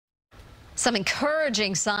Some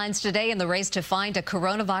encouraging signs today in the race to find a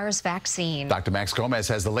coronavirus vaccine. Dr. Max Gomez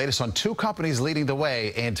has the latest on two companies leading the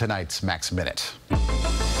way in tonight's Max Minute.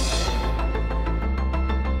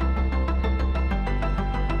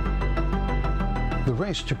 The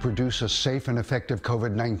race to produce a safe and effective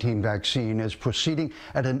COVID-19 vaccine is proceeding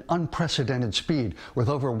at an unprecedented speed, with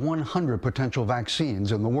over 100 potential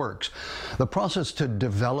vaccines in the works. The process to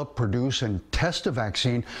develop, produce, and test a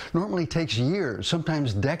vaccine normally takes years,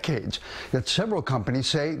 sometimes decades. Yet several companies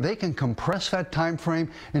say they can compress that time frame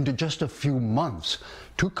into just a few months.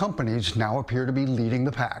 Two companies now appear to be leading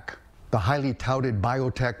the pack. The highly touted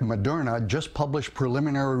biotech Moderna just published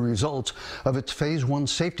preliminary results of its phase 1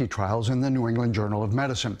 safety trials in the New England Journal of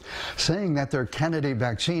Medicine, saying that their candidate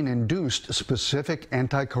vaccine induced specific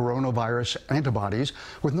anti-coronavirus antibodies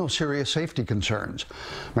with no serious safety concerns.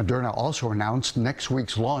 Moderna also announced next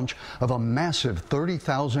week's launch of a massive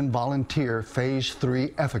 30,000 volunteer phase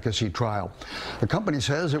 3 efficacy trial. The company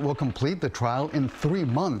says it will complete the trial in 3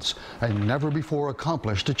 months, a never before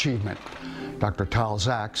accomplished achievement. Dr. Tal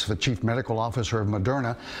Zaks, the chief medical officer of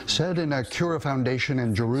Moderna, said in a Cura Foundation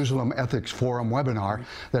and Jerusalem Ethics Forum webinar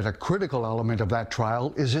that a critical element of that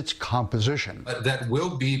trial is its composition. That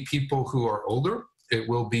will be people who are older. It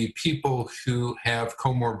will be people who have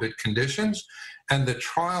comorbid conditions. And the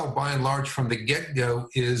trial, by and large, from the get-go,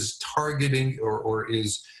 is targeting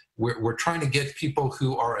we're trying to get people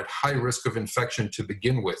who are at high risk of infection to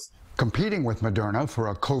begin with. Competing with Moderna for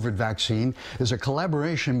a COVID vaccine is a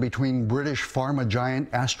collaboration between British pharma giant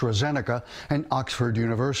AstraZeneca and Oxford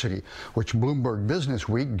University, which Bloomberg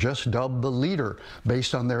Businessweek just dubbed the leader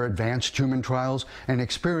based on their advanced human trials and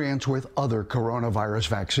experience with other coronavirus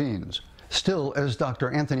vaccines. Still, as Dr.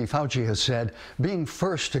 Anthony Fauci has said, being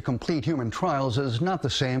first to complete human trials is not the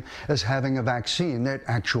same as having a vaccine that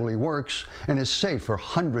actually works and is safe for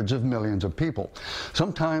hundreds of millions of people.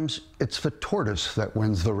 Sometimes it's the tortoise that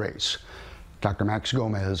wins the race. Dr. Max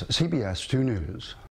Gomez, CBS 2 News.